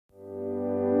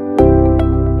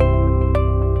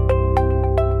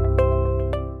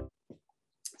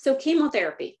So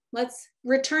chemotherapy, let's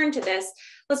return to this.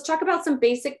 Let's talk about some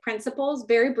basic principles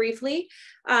very briefly.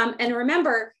 And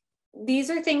remember, these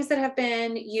are things that have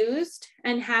been used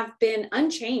and have been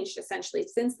unchanged essentially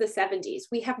since the 70s.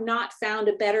 We have not found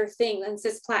a better thing than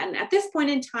cisplatin at this point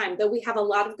in time, though we have a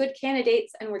lot of good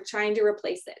candidates and we're trying to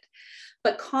replace it.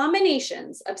 But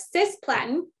combinations of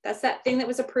cisplatin, that's that thing that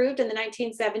was approved in the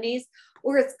 1970s,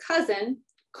 or its cousin,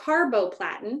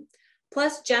 carboplatin,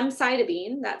 plus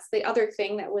gemcitabine, that's the other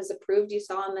thing that was approved you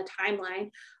saw on the timeline,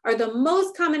 are the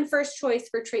most common first choice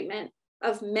for treatment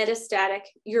of metastatic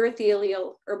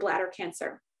urothelial or bladder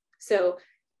cancer. So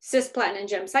cisplatin and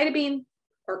gemcitabine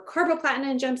or carboplatin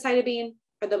and gemcitabine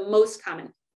are the most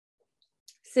common.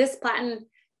 Cisplatin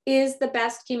is the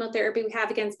best chemotherapy we have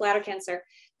against bladder cancer.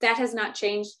 That has not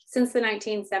changed since the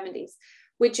 1970s,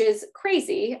 which is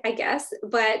crazy, I guess,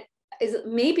 but is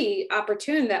maybe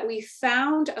opportune that we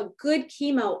found a good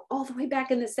chemo all the way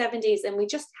back in the 70s and we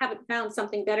just haven't found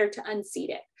something better to unseat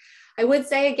it. I would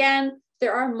say again,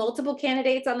 there are multiple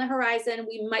candidates on the horizon.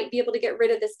 We might be able to get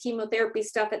rid of this chemotherapy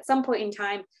stuff at some point in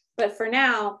time, but for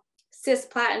now,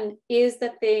 cisplatin is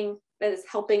the thing that is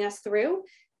helping us through.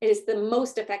 It is the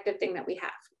most effective thing that we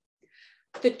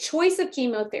have. The choice of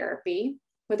chemotherapy,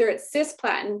 whether it's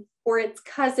cisplatin or its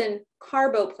cousin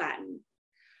carboplatin,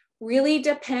 really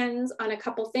depends on a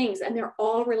couple things, and they're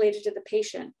all related to the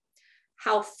patient.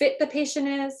 How fit the patient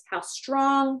is, how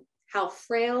strong, how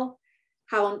frail,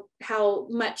 how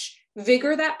much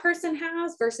vigor that person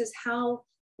has versus how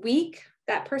weak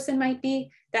that person might be.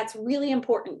 That's really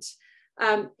important.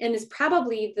 And is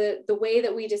probably the way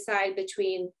that we decide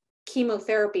between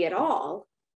chemotherapy at all,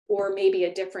 or maybe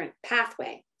a different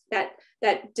pathway,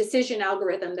 that decision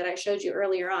algorithm that I showed you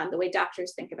earlier on, the way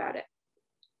doctors think about it.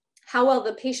 How well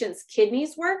the patient's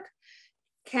kidneys work,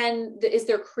 is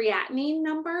their creatinine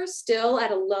number still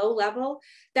at a low level?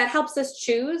 That helps us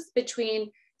choose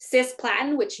between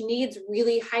cisplatin, which needs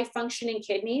really high functioning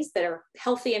kidneys that are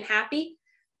healthy and happy,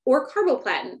 or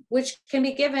carboplatin, which can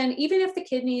be given even if the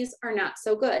kidneys are not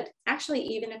so good. Actually,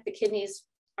 even if the kidneys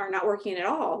are not working at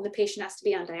all, the patient has to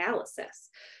be on dialysis.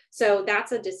 So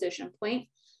that's a decision point.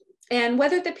 And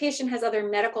whether the patient has other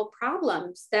medical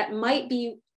problems that might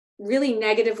be really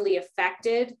negatively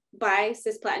affected by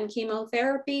cisplatin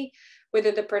chemotherapy,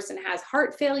 whether the person has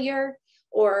heart failure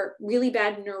or really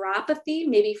bad neuropathy,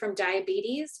 maybe from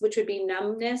diabetes, which would be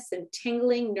numbness and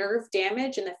tingling, nerve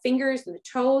damage in the fingers and the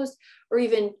toes, or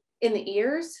even in the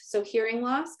ears. So hearing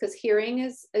loss, because hearing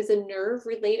is a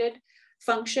nerve-related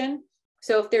function.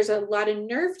 So if there's a lot of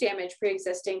nerve damage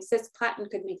pre-existing,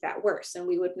 cisplatin could make that worse, and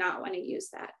we would not want to use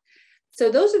that. So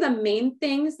those are the main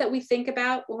things that we think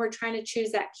about when we're trying to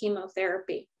choose that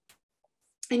chemotherapy.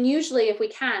 And usually, if we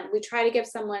can, we try to give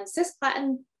someone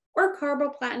cisplatin or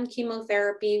carboplatin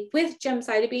chemotherapy with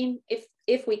gemcitabine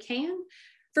if we can,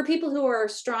 for people who are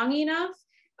strong enough.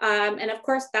 And of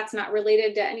course, that's not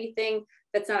related to anything.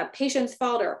 That's not a patient's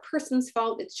fault or a person's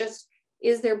fault. It's just,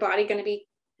 is their body going to be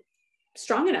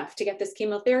strong enough to get this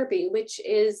chemotherapy, which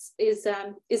is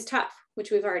tough,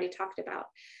 which we've already talked about,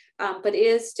 but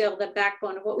is still the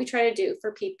backbone of what we try to do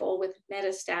for people with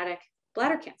metastatic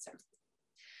bladder cancer.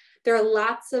 There are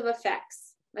lots of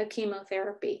effects of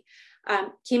chemotherapy.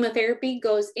 Chemotherapy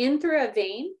goes in through a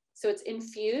vein, so it's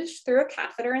infused through a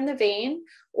catheter in the vein,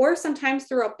 or sometimes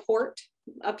through a port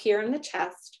up here in the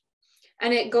chest,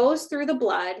 and it goes through the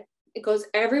blood. It goes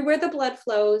everywhere the blood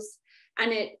flows,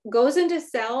 and it goes into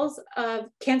cells of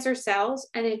cancer cells,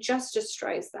 and it just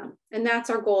destroys them. And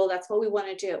that's our goal. That's what we want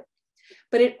to do.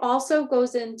 But it also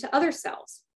goes into other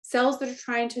cells that are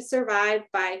trying to survive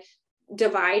by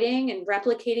dividing and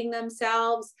replicating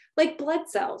themselves, like blood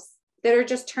cells that are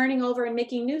just turning over and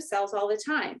making new cells all the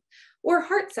time, or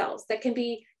heart cells that can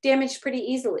be damaged pretty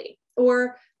easily,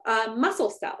 or muscle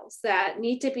cells that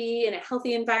need to be in a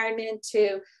healthy environment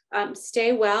to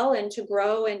stay well and to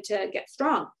grow and to get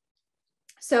strong.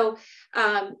 So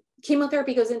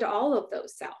chemotherapy goes into all of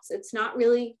those cells. It's not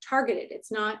really targeted.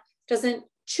 Doesn't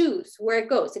choose where it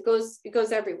goes. It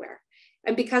goes everywhere.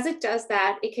 And because it does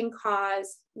that, it can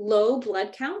cause low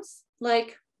blood counts,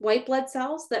 like white blood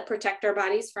cells that protect our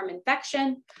bodies from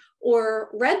infection, or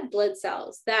red blood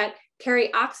cells that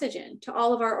carry oxygen to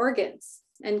all of our organs.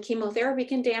 And chemotherapy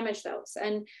can damage those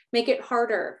and make it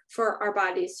harder for our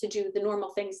bodies to do the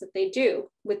normal things that they do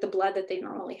with the blood that they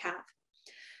normally have.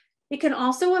 It can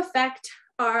also affect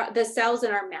the cells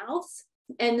in our mouths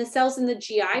and the cells in the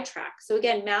GI tract. So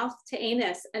again, mouth to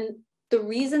anus. And the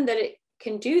reason that it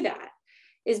can do that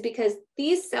is because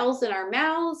these cells in our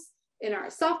mouths, in our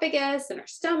esophagus, in our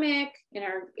stomach,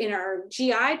 in our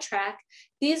GI tract,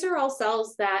 these are all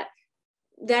cells that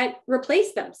that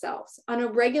replace themselves on a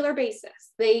regular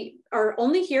basis. They are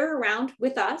only here around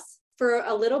with us for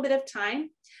a little bit of time,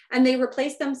 and they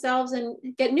replace themselves and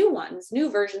get new ones, new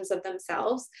versions of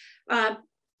themselves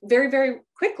very, very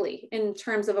quickly in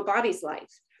terms of a body's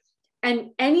life.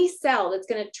 And any cell that's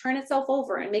going to turn itself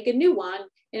over and make a new one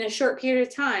in a short period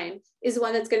of time is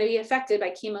one that's going to be affected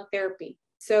by chemotherapy.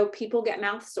 So people get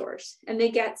mouth sores and they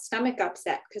get stomach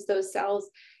upset because those cells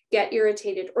get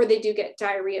irritated, or they do get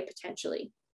diarrhea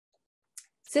potentially.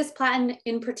 Cisplatin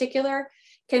in particular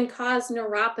can cause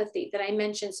neuropathy that I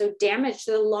mentioned, so damage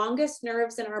to the longest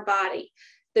nerves in our body.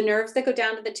 The nerves that go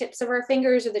down to the tips of our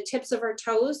fingers or the tips of our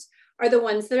toes are the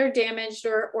ones that are damaged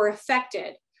or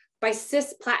affected by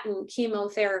cisplatin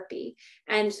chemotherapy.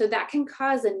 And so that can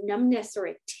cause a numbness or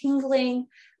a tingling.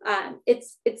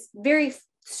 It's very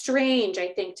strange, I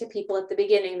think, to people at the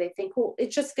beginning. They think, well, it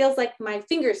just feels like my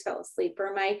fingers fell asleep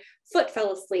or my foot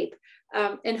fell asleep.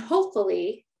 And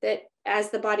hopefully that as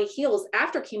the body heals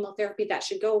after chemotherapy, that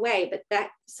should go away. But that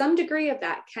some degree of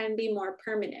that can be more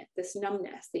permanent, this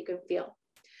numbness that you can feel.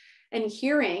 And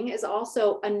hearing is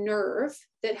also a nerve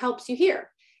that helps you hear.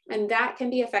 And that can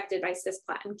be affected by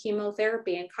cisplatin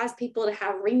chemotherapy and cause people to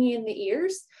have ringing in the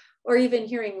ears or even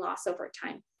hearing loss over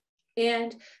time.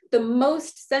 And the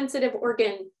most sensitive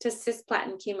organ to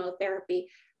cisplatin chemotherapy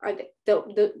are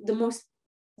the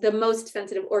most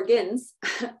sensitive organs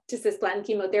to cisplatin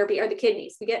chemotherapy are the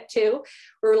kidneys. We get two.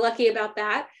 We're lucky about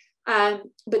that.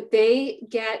 But they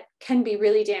can be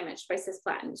really damaged by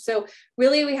cisplatin. So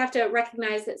really we have to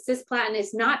recognize that cisplatin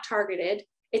is not targeted.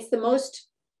 It's the most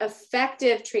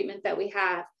effective treatment that we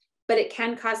have, but it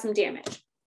can cause some damage.